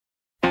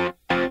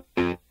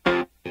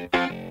Hey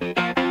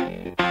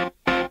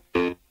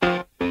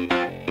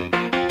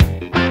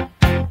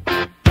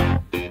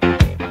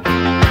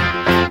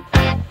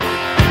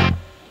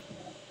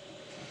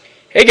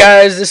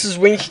guys, this is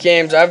Winky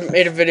Games. I haven't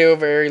made a video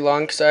very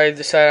long because I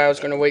decided I was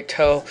going to wait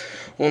till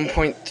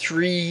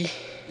 1.3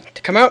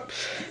 to come out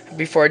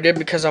before I did,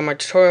 because on my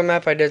tutorial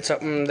map I did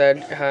something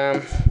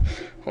that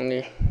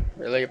only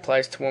really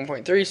applies to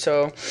 1.3,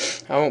 so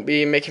I won't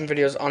be making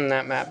videos on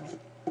that map.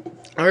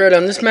 Alright,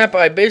 on this map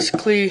I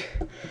basically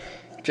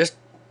just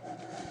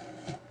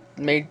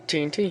made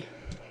TNT.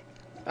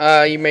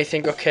 You may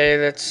think, okay,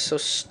 that's so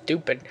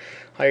stupid.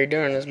 All you're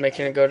doing is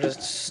making it go to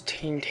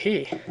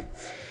TNT.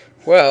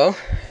 Well,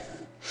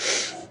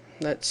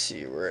 let's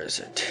see, where is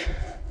it?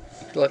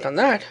 Look on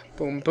that.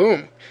 Boom,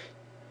 boom.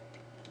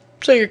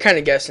 So you're kind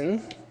of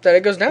guessing that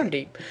it goes down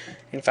deep.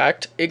 In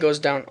fact, it goes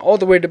down all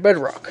the way to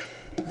bedrock.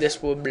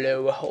 This will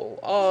blow a hole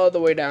all the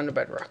way down to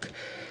bedrock.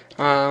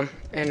 And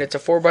it's a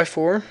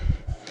 4x4.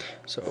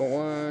 So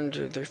 1,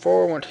 2, 3,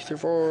 4, 1, 2, 3,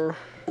 4,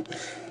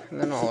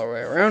 and then all the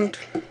way around.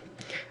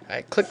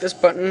 I click this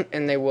button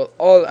and they will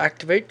all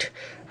activate.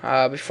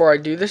 Before I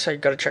do this, I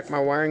gotta check my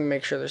wiring,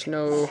 make sure there's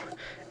no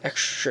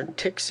extra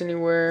ticks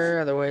anywhere,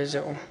 otherwise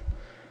it will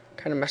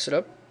kind of mess it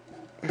up.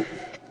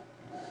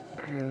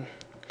 And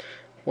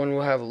one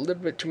will have a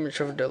little bit too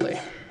much of a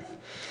delay.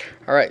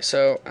 Alright,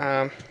 so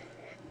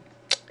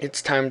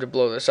it's time to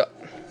blow this up,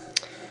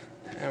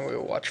 and we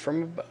will watch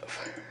from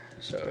above.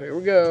 So here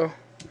we go.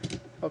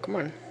 Oh, come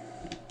on.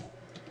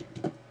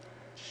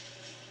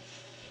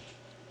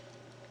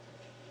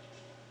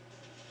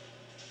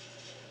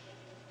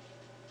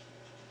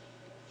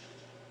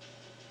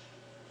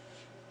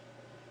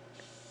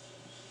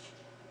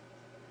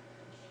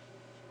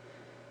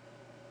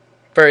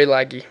 Very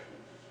laggy.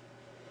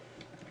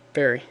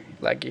 Very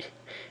laggy.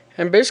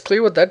 And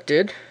basically what that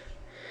did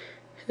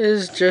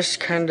is just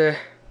kind of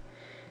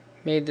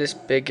made this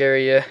big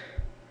area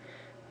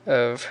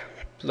of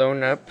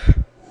blown up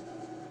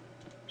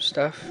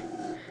stuff.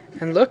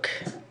 And look,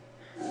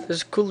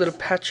 there's a cool little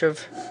patch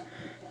of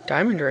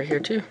diamond right here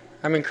too.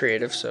 I'm in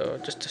creative,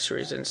 so just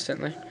destroys it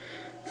instantly.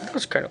 That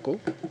was kind of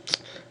cool.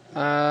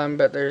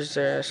 But there's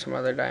some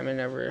other diamond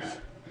ever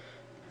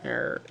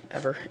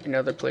in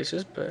other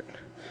places, but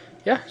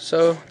yeah,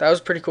 so that was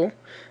pretty cool.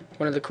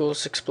 One of the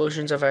coolest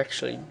explosions I've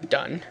actually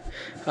done.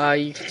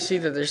 You can see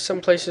that there's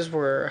some places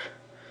where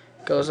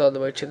it goes all the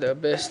way to the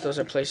abyss. Those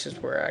are places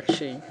where I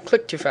actually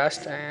clicked too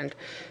fast and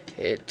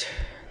it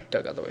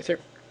dug all the way through.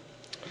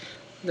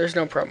 There's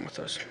no problem with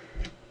those,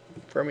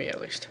 for me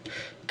at least,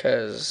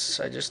 because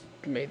I just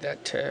made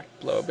that to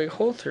blow a big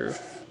hole through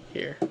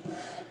here.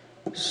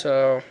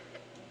 So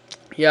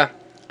yeah,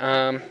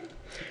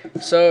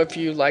 so if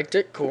you liked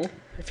it, cool.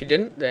 If you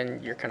didn't,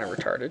 then you're kind of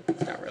retarded.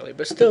 Not really,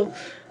 but still,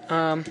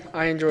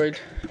 I enjoyed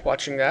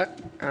watching that.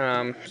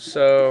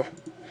 So,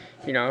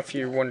 you know, if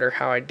you wonder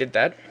how I did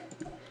that,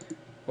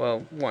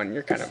 well, one,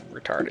 you're kind of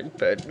retarded,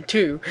 but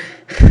two,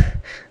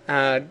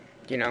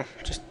 you know,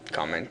 just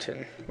comment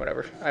and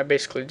whatever. I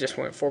basically just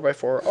went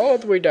 4x4 all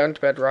the way down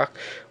to bedrock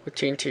with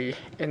TNT,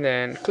 and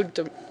then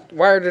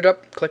wired it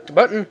up, clicked the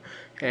button,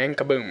 and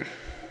kaboom.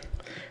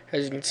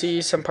 As you can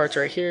see, some parts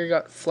right here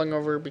got flung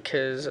over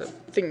because a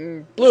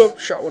thing blew up,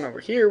 shot one over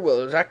here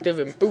while it was active,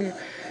 and boom.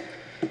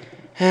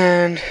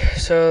 And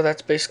so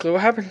that's basically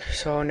what happened.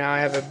 So now I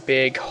have a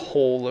big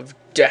hole of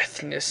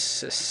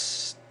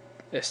deathness.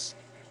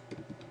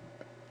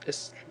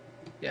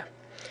 Yeah.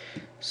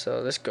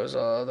 So this goes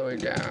all the way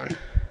down.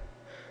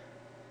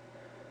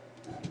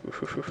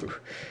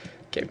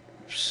 Okay,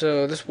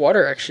 so this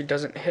water actually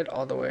doesn't hit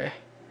all the way.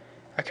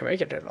 I can make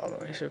it hit all the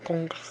way. So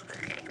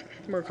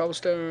more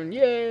cobblestone,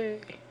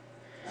 yay!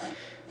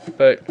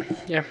 But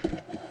yeah,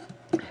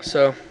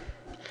 so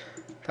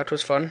that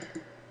was fun,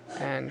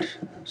 and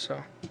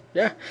so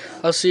yeah,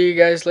 I'll see you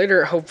guys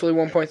later. Hopefully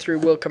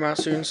 1.3 will come out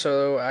soon,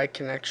 so I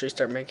can actually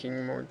start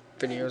making more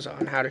videos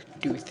on how to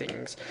do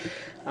things.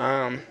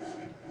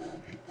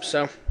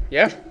 So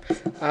yeah,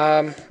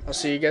 I'll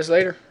see you guys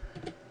later.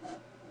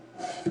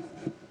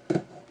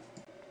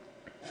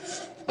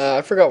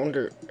 I forgot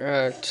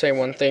to say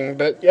one thing,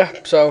 but yeah,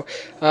 so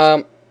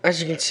as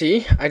you can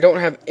see, I don't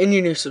have any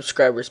new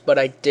subscribers, but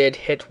I did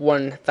hit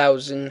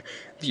 1,000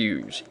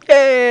 views.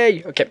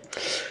 Yay! Okay.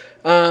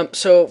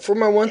 So for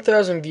my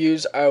 1,000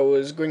 views, I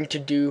was going to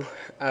do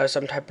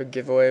some type of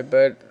giveaway,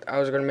 but I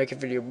was going to make a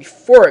video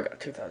before I got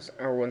 2,000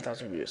 or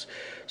 1,000 views.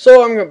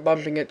 So I'm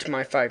bumping it to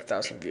my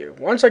 5,000 view.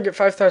 Once I get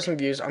 5,000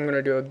 views, I'm going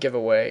to do a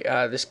giveaway.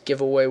 This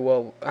giveaway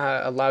will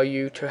allow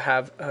you to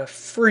have a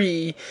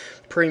free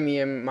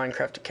premium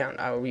Minecraft account.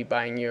 I will be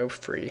buying you a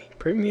free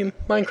premium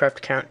Minecraft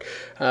account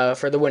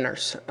for the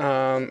winners.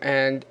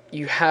 And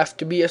you have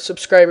to be a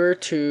subscriber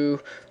to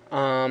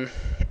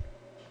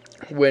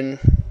win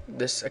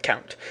this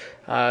account.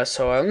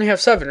 So I only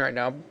have 7 right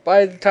now.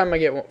 By the time I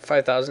get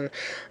 5,000,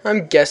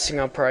 I'm guessing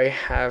I'll probably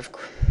have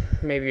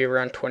maybe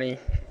around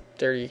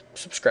 20-30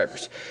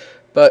 subscribers.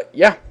 But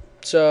yeah,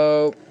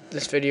 so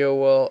this video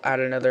will add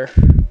another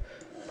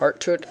part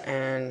to it,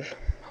 and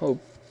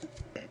hope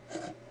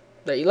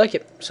that you like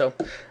it. So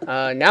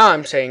now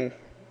I'm saying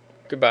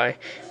goodbye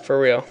for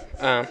real.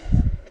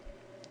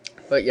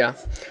 But yeah,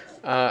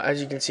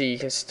 as you can see, you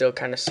can still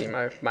kind of see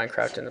my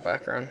Minecraft in the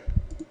background.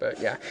 But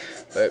yeah,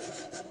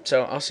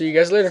 so I'll see you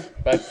guys later.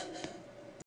 Bye.